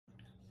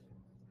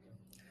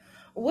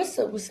What's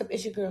up? What's up?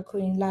 It's your girl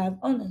Queen live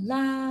on the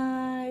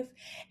live.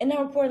 And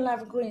I'm reporting live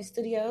from Queen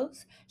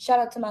Studios. Shout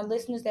out to my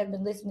listeners that have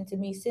been listening to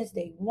me since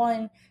day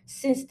one.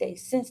 Since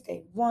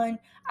day one.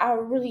 I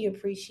really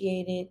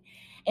appreciate it.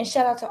 And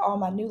shout out to all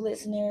my new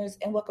listeners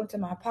and welcome to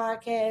my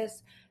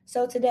podcast.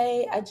 So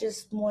today I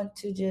just want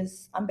to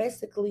I'm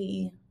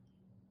basically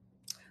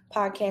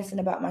podcasting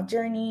about my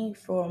journey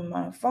from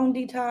my phone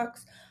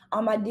detox.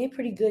 I did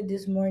pretty good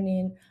this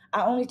morning.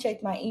 I only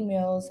checked my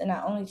emails and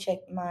I only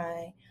checked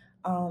my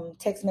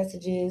text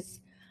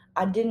messages.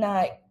 I did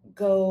not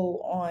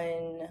go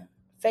on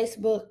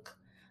Facebook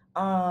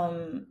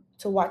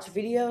to watch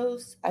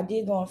videos. I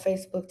did go on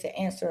Facebook to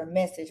answer a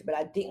message, but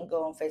I didn't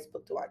go on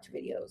Facebook to watch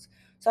videos.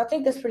 So I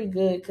think that's pretty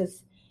good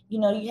because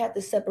you have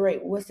to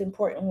separate what's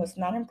important, what's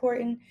not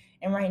important.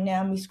 And right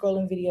now, me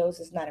scrolling videos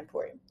is not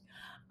important.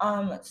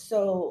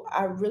 So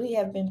I really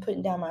have been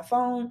putting down my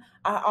phone.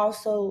 I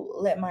also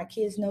let my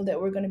kids know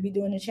that we're going to be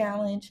doing a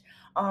challenge.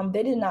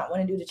 They did not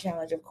want to do the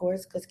challenge, of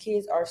course, because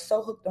kids are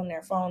so hooked on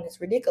their phone.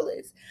 It's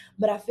ridiculous.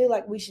 But I feel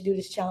like we should do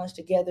this challenge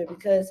together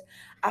because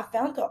I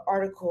found the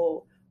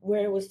article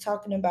where it was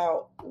talking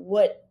about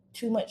what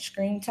too much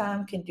screen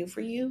time can do for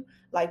you,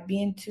 like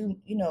being too,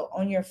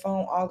 on your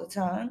phone all the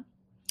time.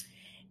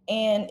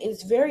 And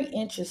it's very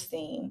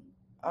interesting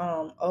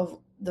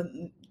of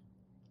the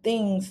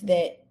things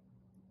that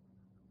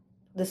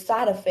the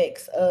side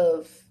effects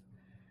of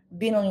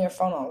being on your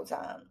phone all the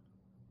time.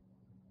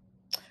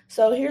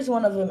 So here's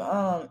one of them.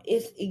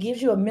 It gives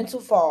you a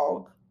mental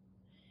fog.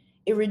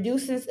 It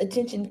reduces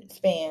attention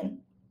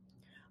span.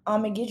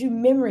 It gives you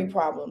memory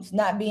problems,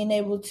 not being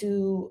able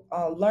to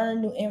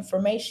learn new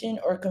information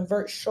or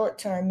convert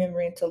short-term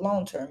memory into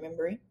long-term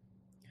memory.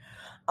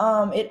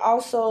 It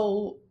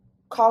also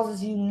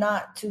causes you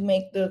not to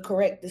make the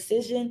correct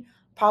decision,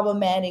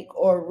 problematic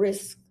or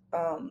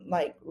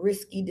like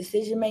risky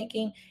decision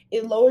making.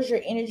 It lowers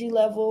your energy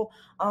level.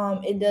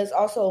 It does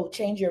also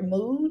change your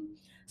mood,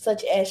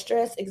 such as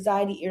stress,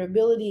 anxiety,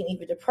 irritability, and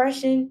even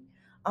depression.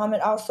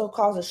 It also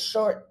causes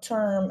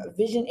short-term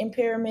vision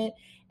impairment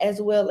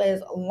as well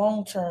as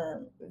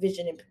long-term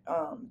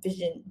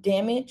vision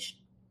damage.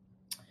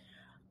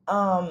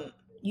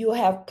 You'll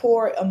have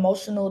poor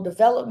emotional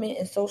development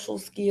and social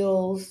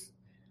skills.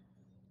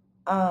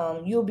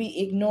 You'll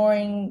be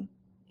ignoring.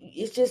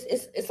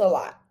 It's a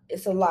lot.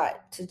 It's a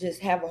lot to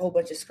just have a whole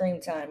bunch of screen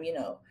time.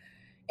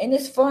 And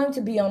it's fun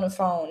to be on the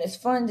phone. It's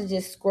fun to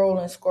just scroll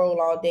and scroll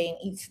all day and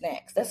eat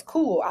snacks. That's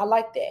cool. I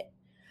like that.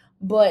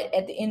 But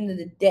at the end of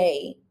the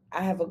day,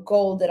 I have a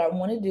goal that I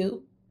want to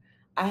do.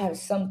 I have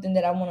something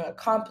that I want to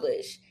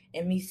accomplish,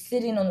 and me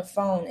sitting on the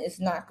phone is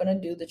not going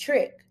to do the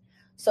trick.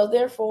 So,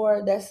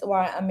 therefore, that's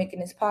why I'm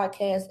making this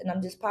podcast, and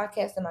I'm just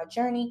podcasting my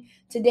journey.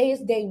 Today is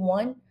day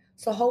one.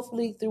 So,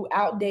 hopefully,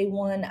 throughout day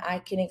one, I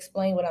can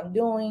explain what I'm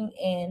doing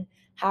and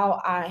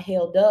how I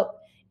held up.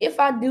 If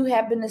I do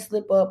happen to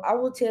slip up, I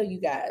will tell you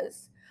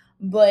guys.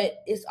 But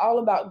it's all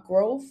about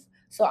growth.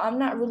 So, I'm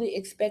not really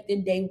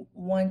expecting day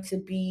one to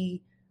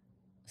be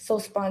so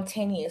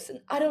spontaneous and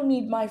I don't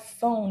need my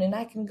phone and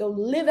I can go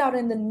live out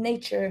in the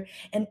nature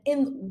and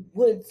in the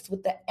woods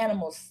with the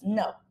animals.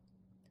 No.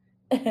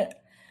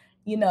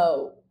 you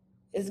know,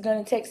 it's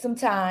going to take some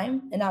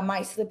time and I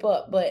might slip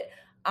up, but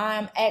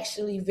I'm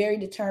actually very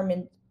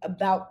determined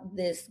about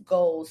this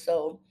goal.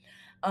 So,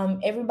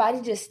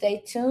 everybody just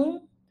stay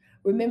tuned.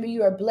 Remember,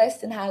 you are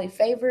blessed and highly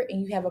favored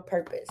and you have a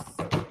purpose.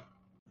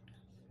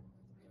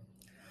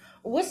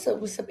 What's up?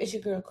 What's up? It's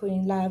your girl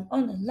Queen live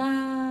on the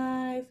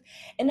live.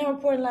 And I'm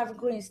reporting live from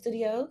Queen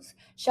Studios.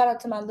 Shout out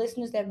to my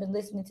listeners that have been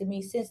listening to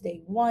me since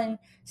day one.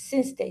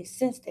 Since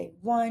day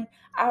one.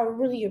 I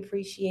really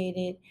appreciate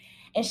it.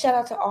 And shout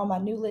out to all my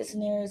new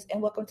listeners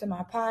and welcome to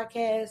my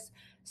podcast.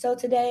 So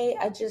today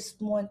I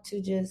just want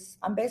to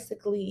I'm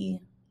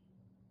basically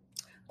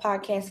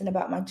podcasting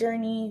about my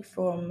journey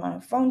from my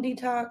phone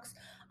detox.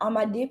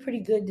 I did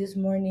pretty good this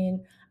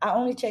morning. I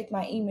only checked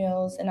my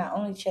emails and I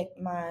only checked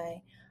my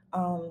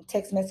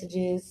text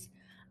messages.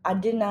 I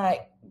did not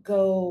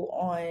go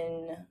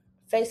on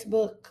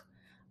Facebook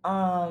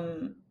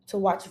to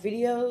watch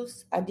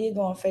videos. I did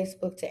go on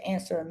Facebook to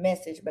answer a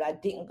message, but I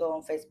didn't go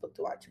on Facebook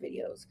to watch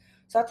videos.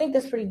 So I think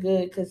that's pretty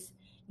good because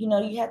you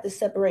have to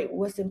separate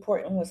what's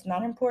important, what's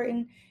not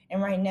important.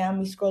 And right now,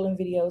 me scrolling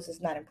videos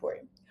is not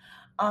important.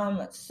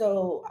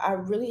 So I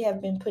really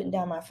have been putting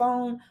down my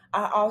phone.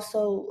 I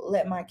also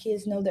let my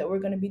kids know that we're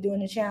going to be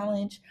doing a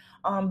challenge.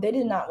 They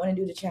did not want to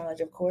do the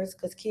challenge, of course,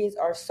 because kids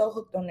are so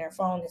hooked on their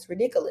phone. It's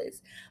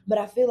ridiculous. But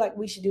I feel like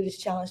we should do this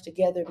challenge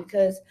together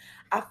because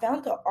I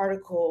found the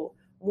article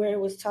where it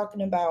was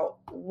talking about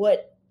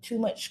what too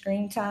much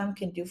screen time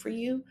can do for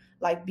you,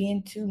 like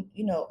being too,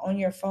 on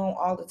your phone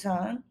all the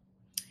time.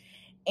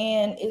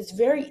 And it's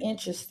very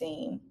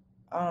interesting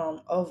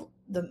of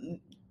the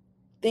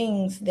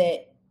things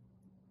that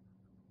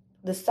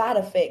the side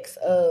effects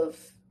of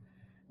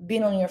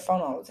being on your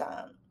phone all the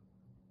time.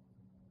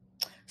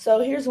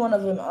 So here's one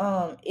of them.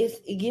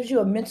 It gives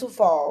you a mental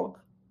fog.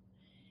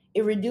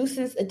 It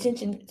reduces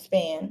attention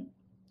span.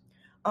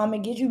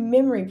 It gives you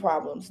memory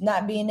problems,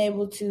 not being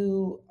able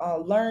to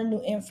learn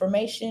new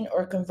information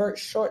or convert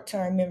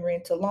short-term memory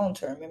into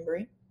long-term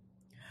memory.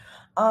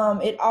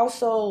 It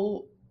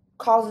also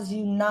causes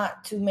you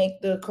not to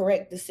make the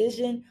correct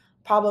decision,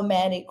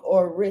 problematic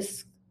or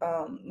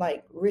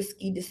like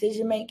risky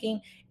decision making.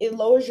 It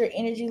lowers your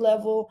energy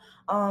level.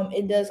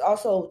 It does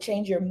also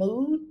change your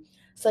mood,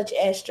 such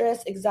as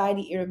stress,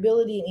 anxiety,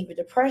 irritability, and even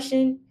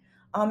depression.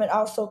 It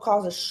also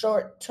causes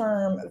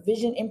short-term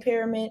vision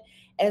impairment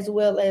as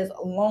well as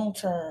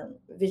long-term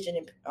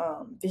vision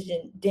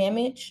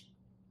damage.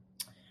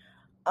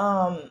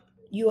 Um,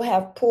 you'll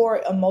have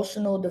poor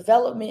emotional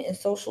development and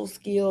social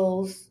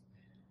skills.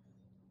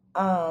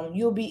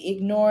 You'll be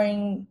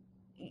ignoring.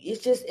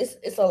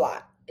 It's a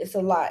lot. It's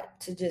a lot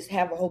to just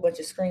have a whole bunch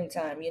of screen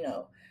time,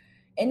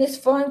 And it's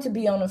fun to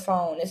be on the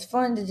phone. It's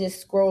fun to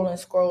just scroll and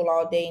scroll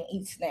all day and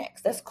eat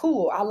snacks. That's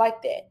cool. I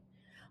like that.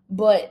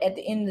 But at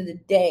the end of the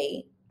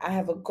day, I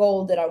have a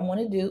goal that I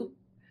want to do.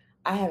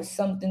 I have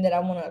something that I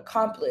want to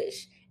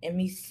accomplish, and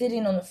me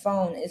sitting on the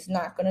phone is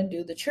not going to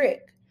do the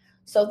trick.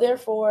 So,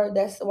 therefore,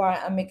 that's why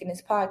I'm making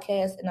this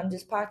podcast, and I'm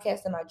just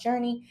podcasting my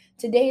journey.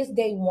 Today is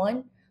day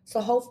one.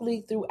 So,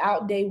 hopefully,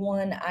 throughout day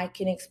one, I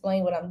can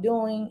explain what I'm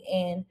doing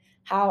and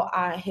how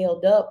I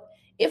held up.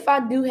 If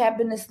I do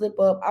happen to slip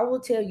up, I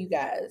will tell you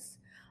guys.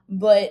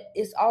 But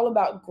it's all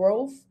about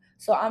growth.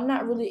 So, I'm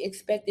not really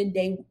expecting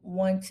day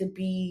one to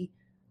be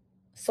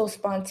so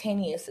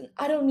spontaneous, and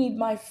I don't need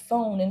my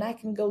phone, and I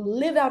can go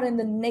live out in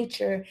the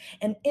nature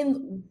and in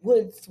the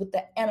woods with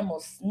the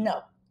animals.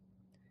 No.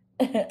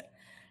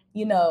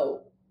 you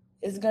know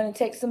it's going to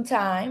take some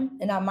time,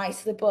 and I might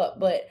slip up,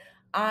 but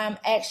I'm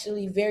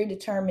actually very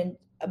determined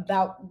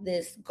about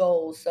this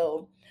goal.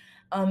 So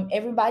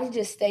everybody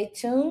just stay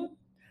tuned.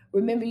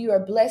 Remember, you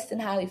are blessed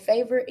and highly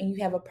favored, and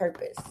you have a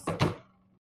purpose.